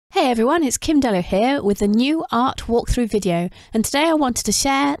everyone, it's Kim Dellow here with a new art walkthrough video, and today I wanted to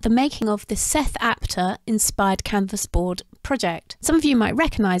share the making of this Seth Apter-inspired canvas board project. Some of you might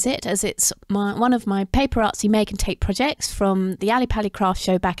recognise it as it's one of my PaperArtsy Make and Take projects from the Ali Pali craft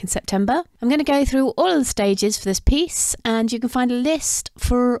show back in September. I'm going to go through all of the stages for this piece, and you can find a list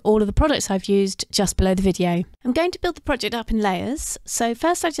for all of the products I've used just below the video. I'm going to build the project up in layers, so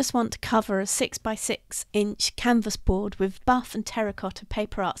first I just want to cover a 6x6 inch canvas board with buff and terracotta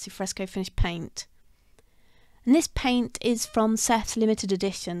PaperArtsy Fresco finish paint. And this paint is from Seth's limited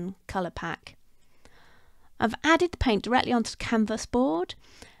edition colour pack. I've added the paint directly onto the canvas board,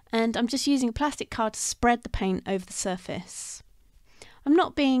 and I'm just using a plastic card to spread the paint over the surface. I'm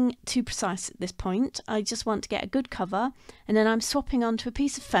not being too precise at this point, I just want to get a good cover, and then I'm swapping onto a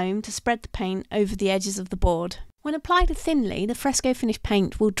piece of foam to spread the paint over the edges of the board. When applied thinly, the Fresco finish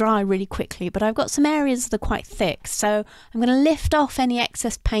paint will dry really quickly, but I've got some areas that are quite thick, so I'm going to lift off any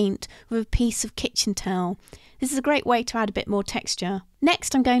excess paint with a piece of kitchen towel. This is a great way to add a bit more texture.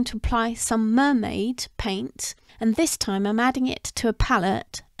 Next I'm going to apply some Mermaid paint, and this time I'm adding it to a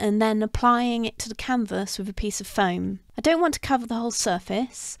palette and then applying it to the canvas with a piece of foam. I don't want to cover the whole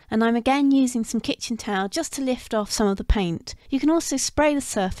surface, and I'm again using some kitchen towel just to lift off some of the paint. You can also spray the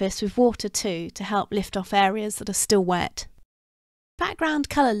surface with water too to help lift off areas that are still wet. Background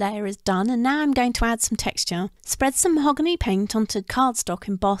colour layer is done, and now I'm going to add some texture. Spread some mahogany paint onto cardstock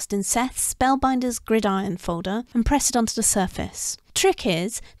embossed in Seth's Spellbinders Gridiron folder and press it onto the surface. The trick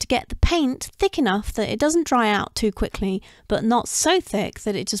is to get the paint thick enough that it doesn't dry out too quickly, but not so thick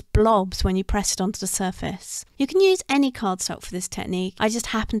that it just blobs when you press it onto the surface. You can use any cardstock for this technique. I just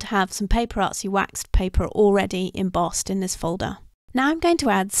happen to have some PaperArtsy waxed paper already embossed in this folder. Now I'm going to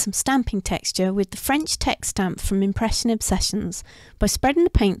add some stamping texture with the French text stamp from Impression Obsessions by spreading the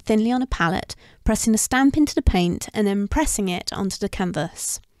paint thinly on a palette, pressing a stamp into the paint and then pressing it onto the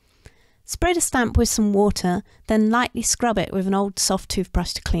canvas. Spray the stamp with some water, then lightly scrub it with an old soft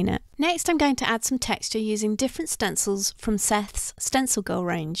toothbrush to clean it. Next I'm going to add some texture using different stencils from Seth's StencilGirl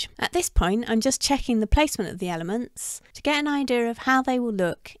range. At this point I'm just checking the placement of the elements to get an idea of how they will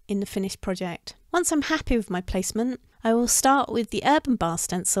look in the finished project. Once I'm happy with my placement, I will start with the Urban Bar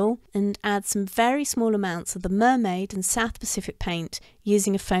stencil and add some very small amounts of the Mermaid and South Pacific paint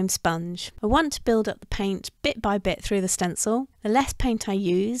using a foam sponge. I want to build up the paint bit by bit through the stencil. The less paint I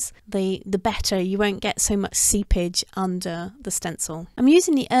use, the better. You won't get so much seepage under the stencil. I'm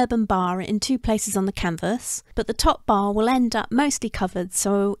using the Urban Bar in two places on the canvas, but the top bar will end up mostly covered,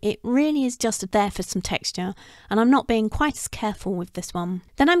 so it really is just there for some texture, and I'm not being quite as careful with this one.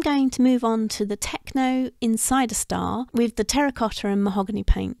 Then I'm going to move on to the Techno Insider Star with the Terracotta and Mahogany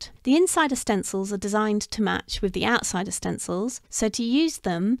paint. The Insider stencils are designed to match with the Outsider stencils, so to use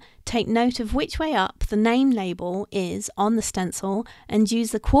them, take note of which way up the name label is on the stencil and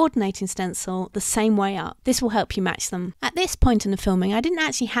use the coordinating stencil the same way up. This will help you match them. At this point in the filming I didn't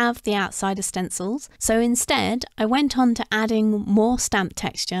actually have the Outsider stencils, so instead I went on to adding more stamp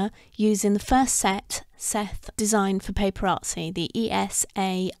texture using the first set Seth designed for PaperArtsy, the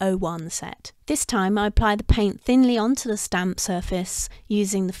ESA01 set. This time I apply the paint thinly onto the stamp surface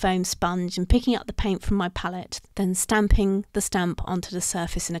using the foam sponge and picking up the paint from my palette, then stamping the stamp onto the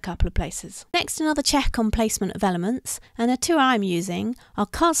surface in a couple of places. Next, another check on placement of elements, and the two I'm using are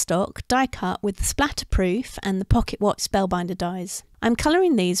cardstock die cut with the Splatter proof and the Pocket Watch Spellbinder dies. I'm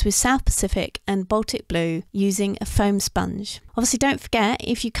colouring these with South Pacific and Baltic blue using a foam sponge. Obviously don't forget,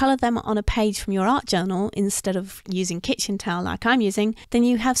 if you colour them on a page from your art journal instead of using kitchen towel like I'm using, then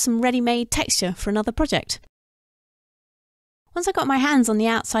you have some ready-made texture for another project. Once I got my hands on the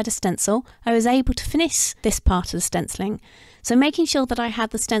Outsider stencil, I was able to finish this part of the stenciling. So making sure that I had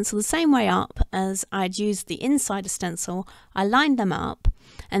the stencil the same way up as I'd used the Insider stencil, I lined them up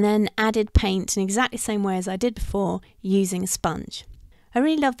and then added paint in exactly the same way as I did before using a sponge. I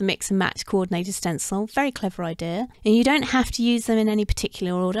really love the mix and match coordinated stencil, very clever idea, and you don't have to use them in any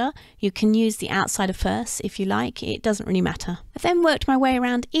particular order. You can use the outsider first if you like, it doesn't really matter. I then worked my way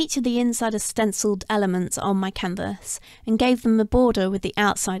around each of the insider stenciled elements on my canvas and gave them a border with the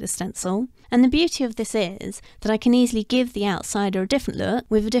outsider stencil, and the beauty of this is that I can easily give the outsider a different look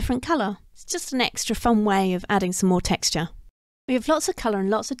with a different colour. It's just an extra fun way of adding some more texture. We have lots of colour and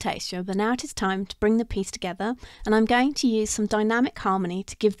lots of texture, but now it is time to bring the piece together, and I'm going to use some dynamic harmony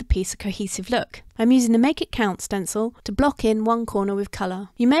to give the piece a cohesive look. I'm using the Make It Count stencil to block in one corner with colour.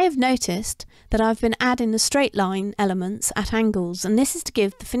 You may have noticed that I've been adding the straight line elements at angles, and this is to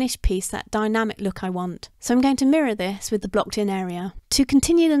give the finished piece that dynamic look I want. So I'm going to mirror this with the blocked in area. To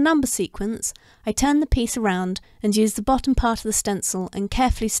continue the number sequence, I turn the piece around and use the bottom part of the stencil and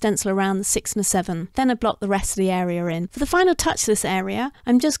carefully stencil around the 6 and a 7. Then I block the rest of the area in. For the final touch to this area,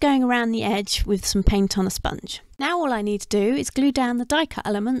 I'm just going around the edge with some paint on a sponge. Now all I need to do is glue down the die cut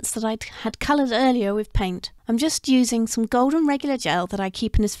elements that I had coloured earlier with paint. I'm just using some golden regular gel that I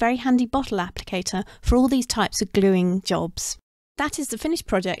keep in this very handy bottle applicator for all these types of gluing jobs. That is the finished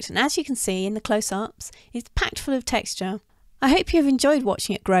project, and as you can see in the close-ups, it's packed full of texture. I hope you have enjoyed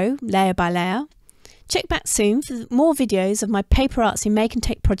watching it grow, layer by layer. Check back soon for more videos of my PaperArtsy Make and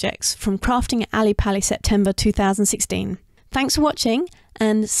Take projects from crafting at Ali Pali September 2016. Thanks for watching,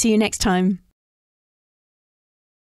 and see you next time.